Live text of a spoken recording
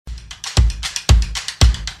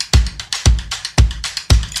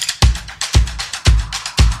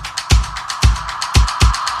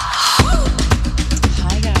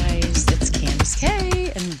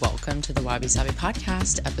Wabi Sabi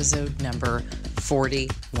Podcast, episode number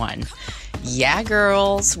 41. Yeah,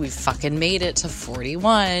 girls, we fucking made it to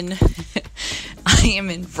 41. I am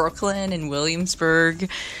in Brooklyn, in Williamsburg,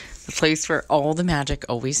 the place where all the magic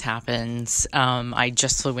always happens. I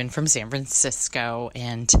just flew in from San Francisco,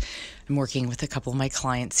 and I'm working with a couple of my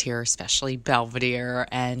clients here, especially Belvedere,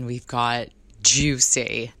 and we've got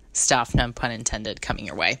juicy stuff, no pun intended, coming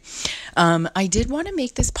your way. I did want to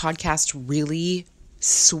make this podcast really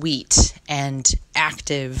sweet and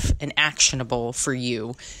active and actionable for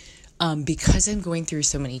you because I'm going through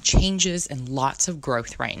so many changes and lots of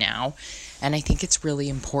growth right now. And I think it's really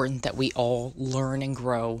important that we all learn and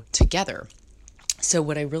grow together. So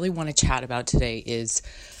what I really want to chat about today is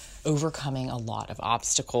overcoming a lot of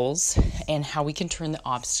obstacles and how we can turn the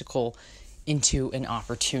obstacle into an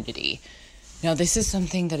opportunity. Now, this is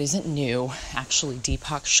something that isn't new. Actually,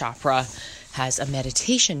 Deepak Chopra has a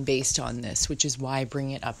meditation based on this, which is why I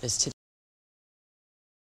bring it up as today.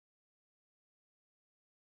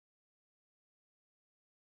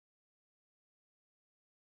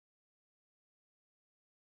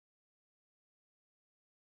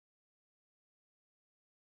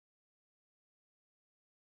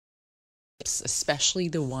 Especially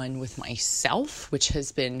the one with myself, which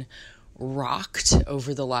has been rocked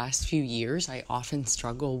over the last few years. I often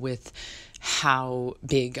struggle with how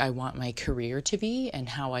big I want my career to be and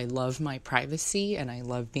how I love my privacy and I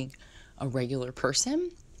love being a regular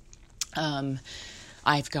person.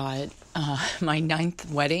 I've got my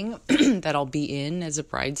 9th wedding that I'll be in as a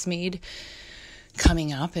bridesmaid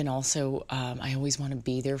coming up, and also I always want to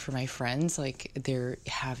be there for my friends. Like, they're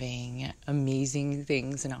having amazing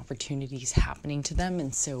things and opportunities happening to them,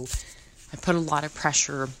 and so I put a lot of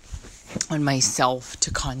pressure on myself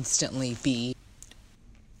to constantly be,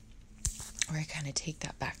 or I kind of take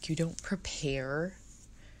that back. You don't prepare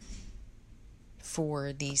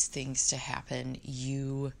for these things to happen.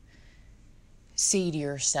 You say to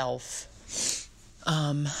yourself,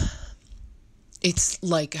 it's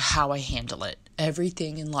like how I handle it.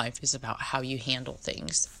 Everything in life is about how you handle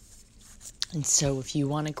things. And so if you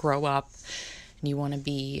want to grow up and you want to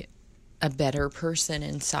be a better person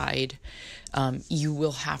inside, you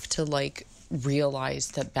will have to realize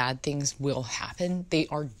that bad things will happen. They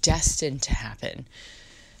are destined to happen.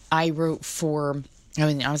 I was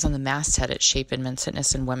on the masthead at Shape and Men's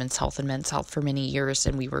Fitness and Women's Health and Men's Health for many years,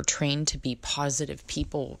 and we were trained to be positive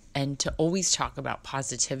people and to always talk about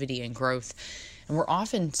positivity and growth. And we're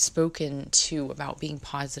often spoken to about being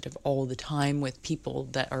positive all the time with people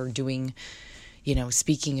that are doing,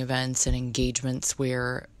 speaking events and engagements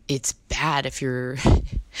where it's bad if you're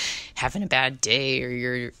having a bad day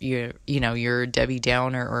or you're Debbie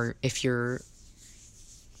Downer, or if you're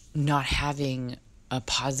not having a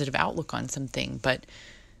positive outlook on something. But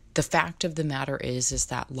the fact of the matter is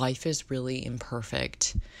that life is really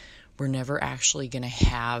imperfect. We're never actually going to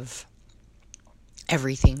have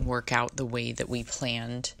everything work out the way that we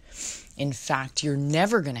planned. In fact, you're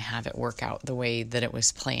never going to have it work out the way that it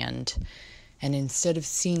was planned. And instead of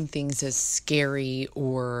seeing things as scary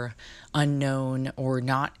or unknown or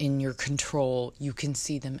not in your control, you can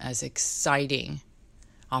see them as exciting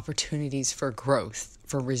opportunities for growth,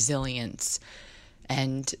 for resilience.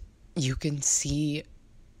 And you can see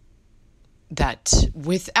that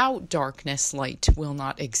without darkness, light will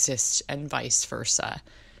not exist, and vice versa.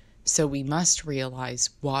 So we must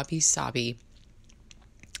realize, wabi sabi,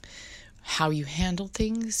 how you handle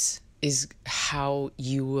things is how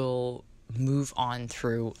you will move on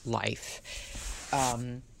through life.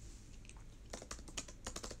 And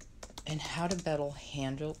how to better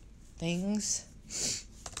handle things.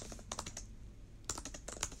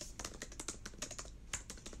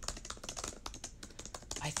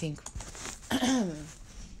 I think a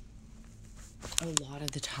lot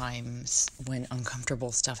of the times when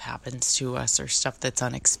uncomfortable stuff happens to us, or stuff that's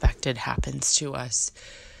unexpected happens to us,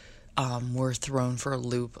 we're thrown for a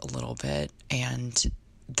loop a little bit. And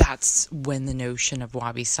that's when the notion of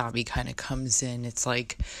wabi sabi kind of comes in. It's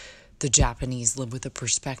like the Japanese live with a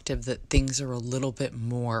perspective that things are a little bit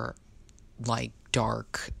more like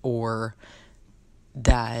dark, or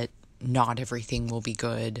that not everything will be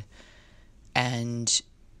good. And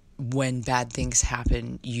when bad things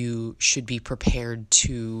happen, you should be prepared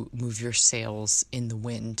to move your sails in the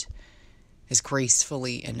wind as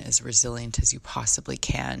gracefully and as resilient as you possibly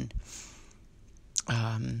can.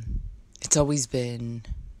 It's always been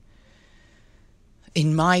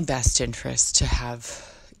in my best interest to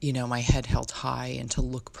have, my head held high and to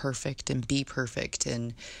look perfect and be perfect.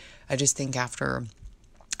 And I just think after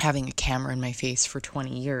having a camera in my face for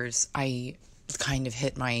 20 years, I kind of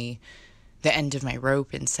hit my the end of my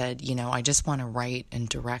rope and said, I just want to write and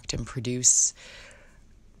direct and produce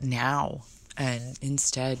now. And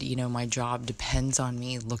instead, my job depends on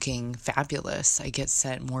me looking fabulous. I get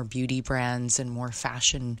sent more beauty brands and more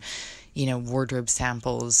fashion, wardrobe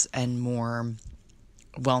samples and more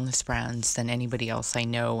wellness brands than anybody else I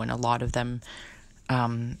know. And a lot of them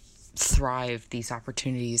thrive these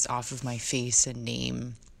opportunities off of my face and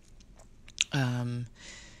name. And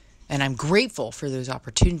I'm grateful for those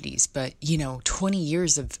opportunities. But, 20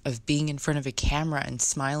 years of being in front of a camera and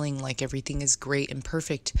smiling like everything is great and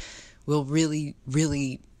perfect will really,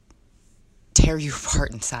 really tear you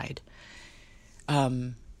apart inside.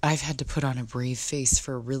 I've had to put on a brave face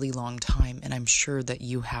for a really long time, and I'm sure that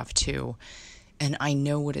you have too. And I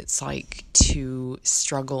know what it's like to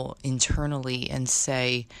struggle internally and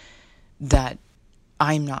say that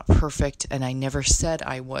I'm not perfect, and I never said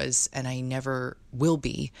I was, and I never will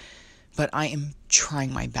be, but I am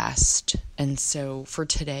trying my best. And so for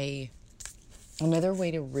today, another way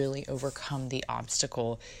to really overcome the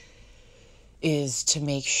obstacle is to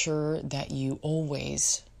make sure that you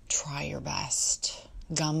always try your best.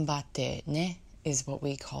 Ganbatte ne is what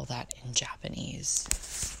we call that in Japanese.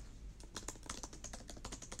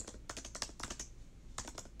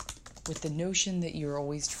 With the notion that you're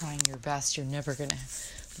always trying your best, you're never going to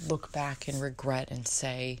look back and regret and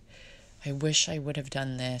say, I wish I would have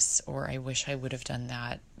done this, or I wish I would have done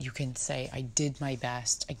that. You can say, I did my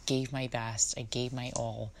best, I gave my best, I gave my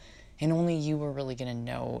all. And only you are really going to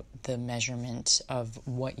know the measurement of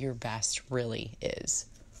what your best really is.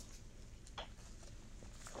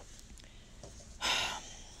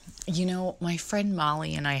 My friend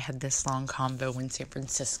Molly and I had this long convo in San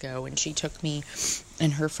Francisco, and she took me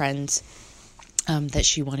and her friends that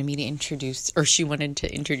she wanted me to introduce, or she wanted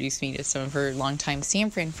to introduce me to some of her longtime San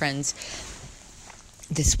Fran friends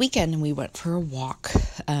this weekend, and we went for a walk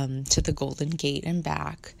to the Golden Gate and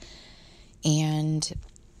back. And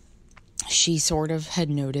she sort of had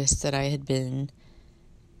noticed that I had been,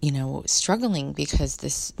 struggling because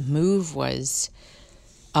this move was,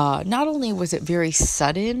 not only was it very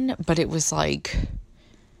sudden, but it was a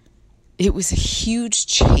huge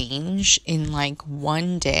change in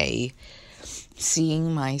one day,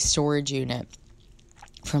 seeing my storage unit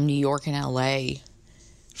from New York and LA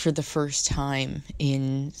for the first time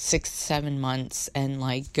in 6-7 months, and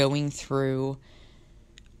going through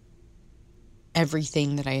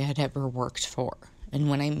everything that I had ever worked for. And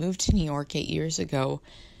when I moved to New York 8 years ago,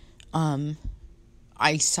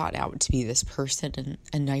 I sought out to be this person,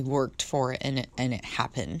 and I worked for it, and it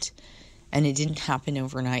happened. And it didn't happen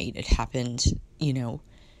overnight. It happened,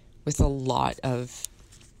 with a lot of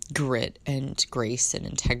grit and grace and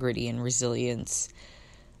integrity and resilience.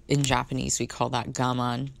 In Japanese, we call that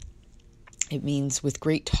gaman. It means with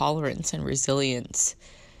great tolerance and resilience.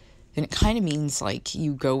 And it kind of means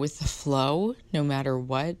you go with the flow no matter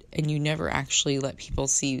what, and you never actually let people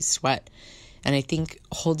see you sweat. And I think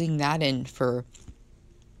holding that in for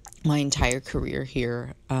my entire career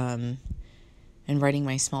here, and running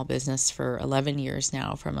my small business for 11 years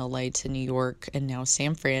now, from LA to New York and now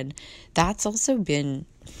San Fran, that's also been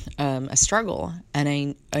a struggle. And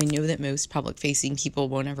I know that most public-facing people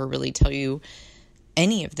won't ever really tell you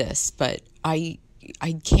any of this, but I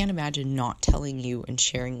can't imagine not telling you and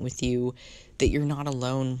sharing with you that you're not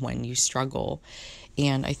alone when you struggle.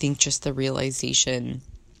 And I think just the realization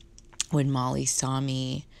when Molly saw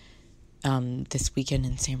me this weekend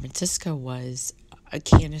in San Francisco was,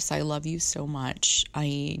 Candace, I love you so much.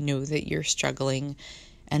 I know that you're struggling,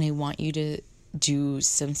 and I want you to do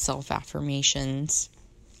some self-affirmations,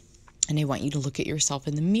 and I want you to look at yourself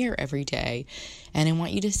in the mirror every day, and I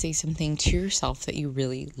want you to say something to yourself that you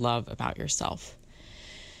really love about yourself.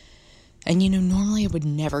 And, normally I would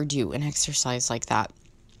never do an exercise like that.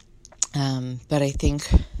 But I think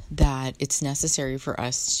that it's necessary for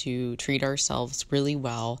us to treat ourselves really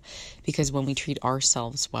well, because when we treat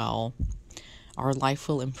ourselves well, our life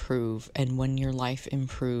will improve. And when your life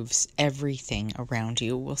improves, everything around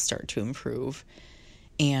you will start to improve.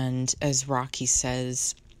 And as Rocky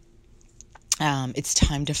says, it's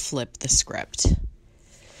time to flip the script.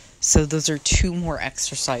 So those are 2 more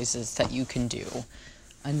exercises that you can do.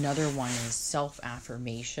 Another one is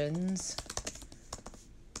self-affirmations,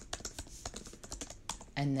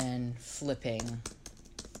 and then flipping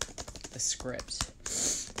the script.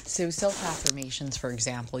 So self-affirmations, for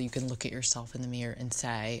example, you can look at yourself in the mirror and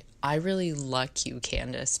say, I really like you,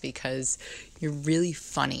 Candace, because you're really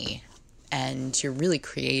funny, and you're really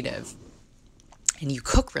creative, and you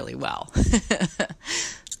cook really well.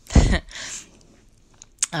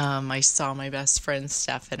 I saw my best friend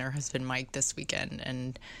Steph and her husband Mike this weekend,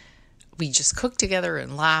 and we just cooked together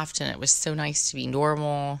and laughed, and it was so nice to be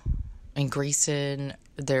normal. And Grayson,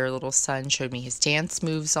 their little son, showed me his dance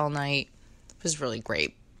moves all night. It was really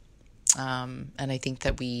great. And I think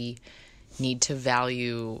that we need to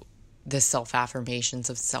value the self-affirmations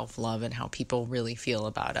of self-love and how people really feel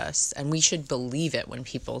about us. And we should believe it when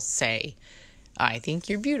people say, I think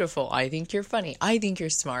you're beautiful. I think you're funny. I think you're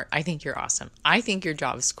smart. I think you're awesome. I think your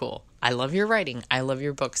job's cool. I love your writing. I love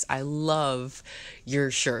your books. I love your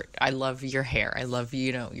shirt. I love your hair. I love,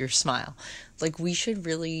 your smile. Like, we should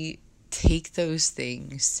really take those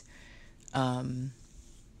things, and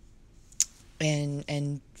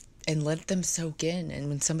let them soak in. And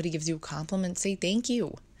when somebody gives you a compliment, say thank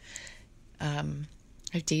you.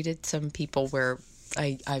 I've dated some people where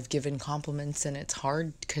I've given compliments and it's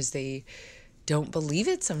hard because they don't believe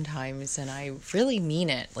it sometimes, and I really mean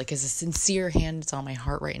it. Like, as a sincere hands on my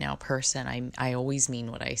heart right now person, I always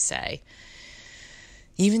mean what I say.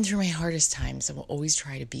 Even through my hardest times, I will always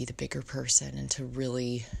try to be the bigger person and to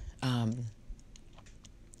really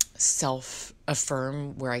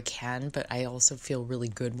self-affirm where I can, but I also feel really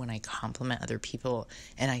good when I compliment other people,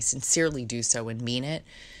 and I sincerely do so and mean it,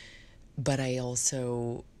 but I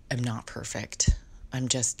also am not perfect. I'm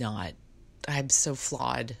just not. I'm so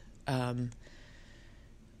flawed.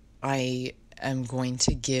 I am going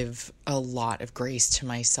to give a lot of grace to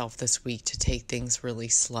myself this week to take things really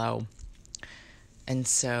slow. And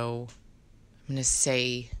so I'm going to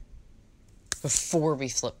say, before we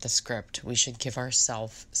flip the script, we should give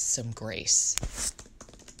ourselves some grace.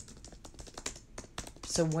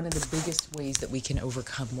 So one of the biggest ways that we can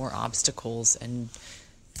overcome more obstacles, and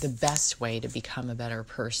the best way to become a better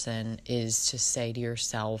person, is to say to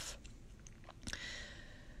yourself,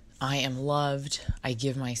 I am loved. I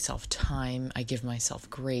give myself time. I give myself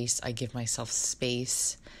grace. I give myself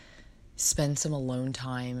space. Spend some alone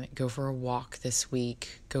time. Go for a walk this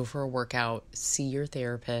week. Go for a workout. See your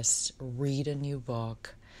therapist. Read a new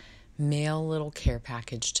book. Mail a little care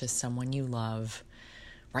package to someone you love.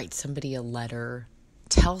 Write somebody a letter.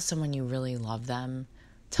 Tell someone you really love them.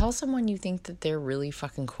 Tell someone you think that they're really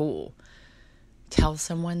fucking cool. Tell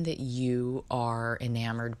someone that you are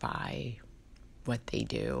enamored by what they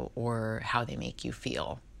do or how they make you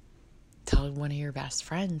feel. Tell one of your best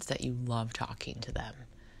friends that you love talking to them.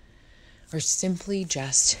 Or simply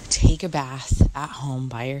just take a bath at home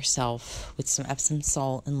by yourself with some Epsom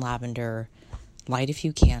salt and lavender, light a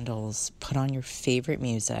few candles, put on your favorite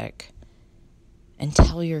music, and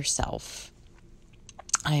tell yourself,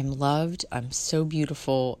 I am loved, I'm so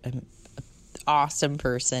beautiful, I'm an awesome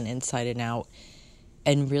person inside and out,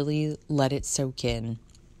 and really let it soak in.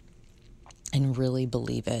 And really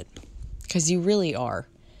believe it. Because you really are.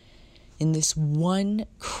 In this one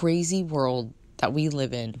crazy world that we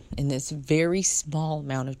live in this very small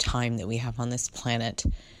amount of time that we have on this planet,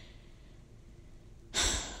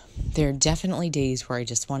 there are definitely days where I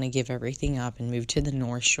just want to give everything up and move to the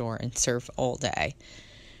North Shore and surf all day.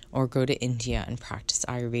 Or go to India and practice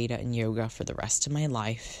Ayurveda and yoga for the rest of my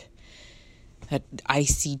life. But I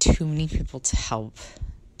see too many people to help.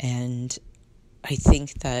 And I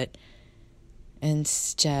think that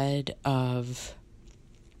instead of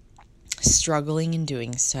struggling in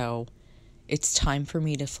doing so, it's time for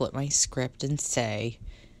me to flip my script and say,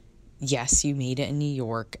 yes, you made it in New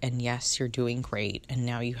York, and yes, you're doing great, and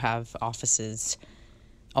now you have offices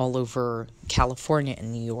all over California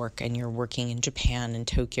and New York, and you're working in Japan and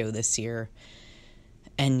Tokyo this year.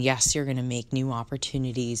 And yes, you're going to make new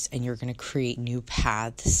opportunities, and you're going to create new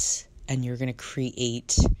paths, and you're going to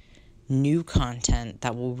create new content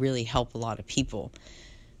that will really help a lot of people.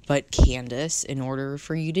 But Candace, in order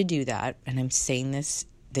for you to do that, and I'm saying this,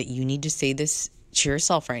 that you need to say this to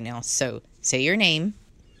yourself right now. So say your name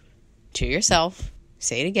to yourself.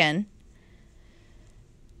 Say it again.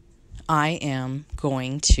 I am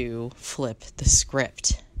going to flip the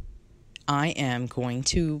script. I am going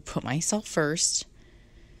to put myself first.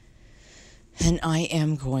 And I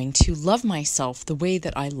am going to love myself the way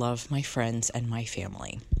that I love my friends and my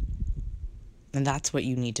family. And that's what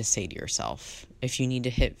you need to say to yourself. If you need to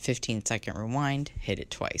hit 15-second rewind, hit it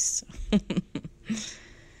twice.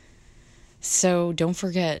 So don't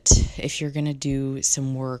forget, if you're going to do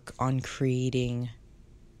some work on creating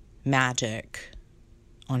magic,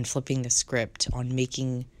 on flipping the script, on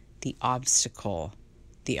making the obstacle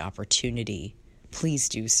the opportunity, please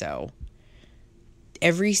do so.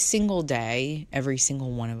 Every single day, every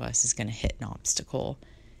single one of us is going to hit an obstacle.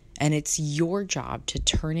 And it's your job to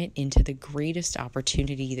turn it into the greatest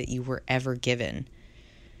opportunity that you were ever given.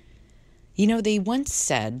 You know, they once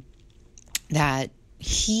said that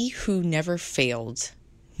he who never failed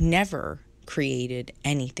never created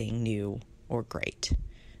anything new or great.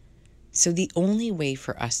 So the only way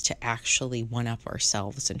for us to actually one-up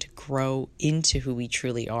ourselves and to grow into who we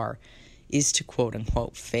truly are is to quote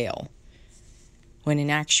unquote fail. When in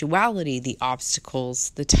actuality, the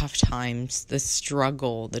obstacles, the tough times, the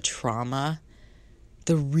struggle, the trauma,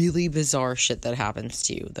 the really bizarre shit that happens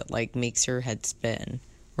to you that like makes your head spin,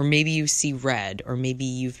 or maybe you see red, or maybe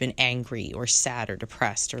you've been angry or sad or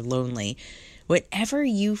depressed or lonely, whatever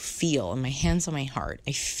you feel, and my hands on my heart,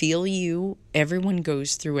 I feel you. Everyone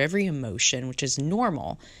goes through every emotion, which is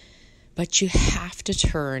normal, but you have to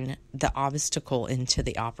turn the obstacle into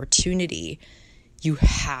the opportunity. You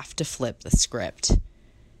have to flip the script.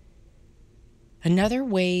 Another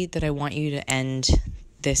way that I want you to end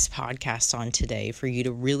this podcast on today, for you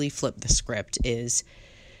to really flip the script, is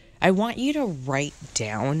I want you to write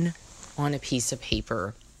down on a piece of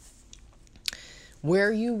paper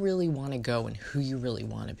where you really want to go and who you really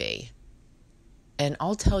want to be. And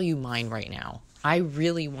I'll tell you mine right now. I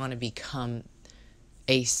really want to become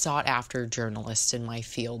a sought-after journalist in my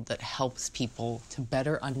field that helps people to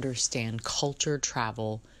better understand culture,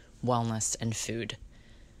 travel, wellness, and food.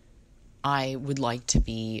 I would like to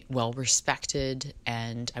be well respected,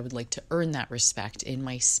 and I would like to earn that respect in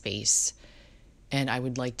my space. And I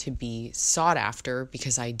would like to be sought after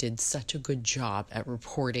because I did such a good job at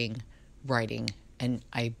reporting, writing, and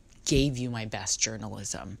I gave you my best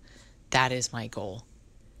journalism. That is my goal.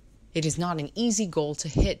 It is not an easy goal to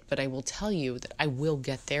hit, but I will tell you that I will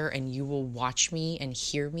get there, and you will watch me and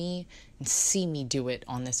hear me and see me do it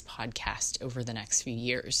on this podcast over the next few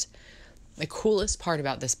years. The coolest part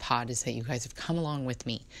about this pod is that you guys have come along with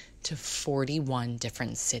me to 41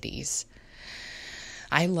 different cities.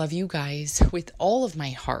 I love you guys with all of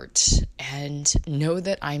my heart, and know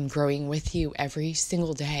that I'm growing with you every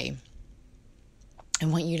single day. I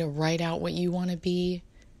want you to write out what you want to be,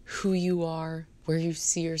 who you are, where you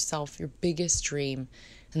see yourself, your biggest dream,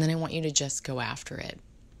 and then I want you to just go after it.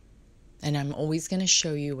 And I'm always going to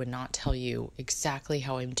show you and not tell you exactly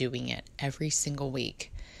how I'm doing it every single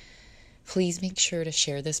week. Please make sure to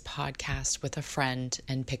share this podcast with a friend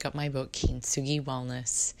and pick up my book, Kintsugi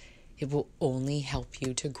Wellness. It will only help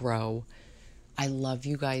you to grow. I love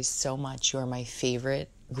you guys so much. You are my favorite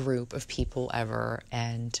group of people ever,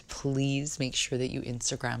 and please make sure that you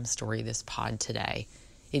Instagram story this pod today.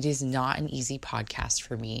 It is not an easy podcast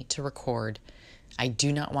for me to record. I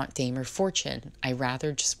do not want fame or fortune. I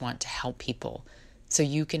rather just want to help people. So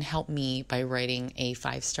you can help me by writing a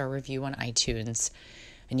 5-star review on iTunes,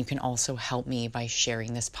 and you can also help me by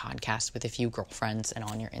sharing this podcast with a few girlfriends and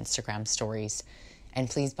on your Instagram stories. And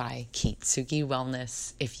please buy Kintsugi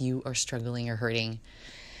Wellness if you are struggling or hurting.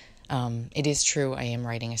 It is true, I am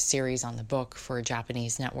writing a series on the book for a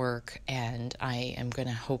Japanese network, and I am going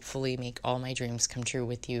to hopefully make all my dreams come true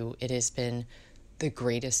with you. It has been the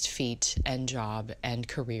greatest feat and job and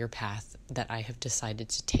career path that I have decided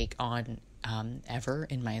to take on ever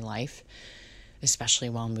in my life, especially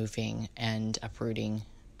while moving and uprooting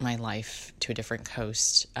my life to a different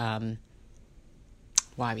coast.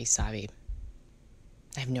 Wabi sabi.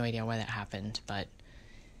 I have no idea why that happened, but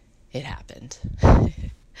it happened.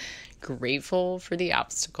 Grateful for the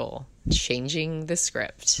obstacle, changing the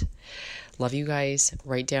script. Love you guys.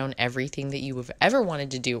 Write down everything that you have ever wanted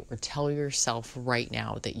to do, or tell yourself right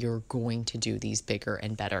now that you're going to do these bigger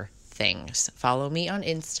and better things. Follow me on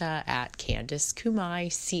Insta at Candice Kumai,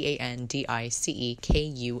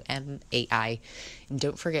 CandiceKumai. And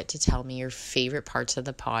don't forget to tell me your favorite parts of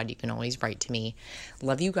the pod. You can always write to me.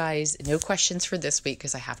 Love you guys. No questions for this week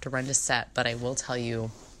because I have to run to set, but I will tell you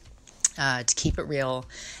to keep it real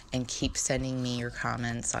and keep sending me your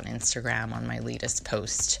comments on Instagram on my latest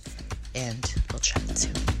post. And we'll chat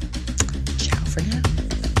soon.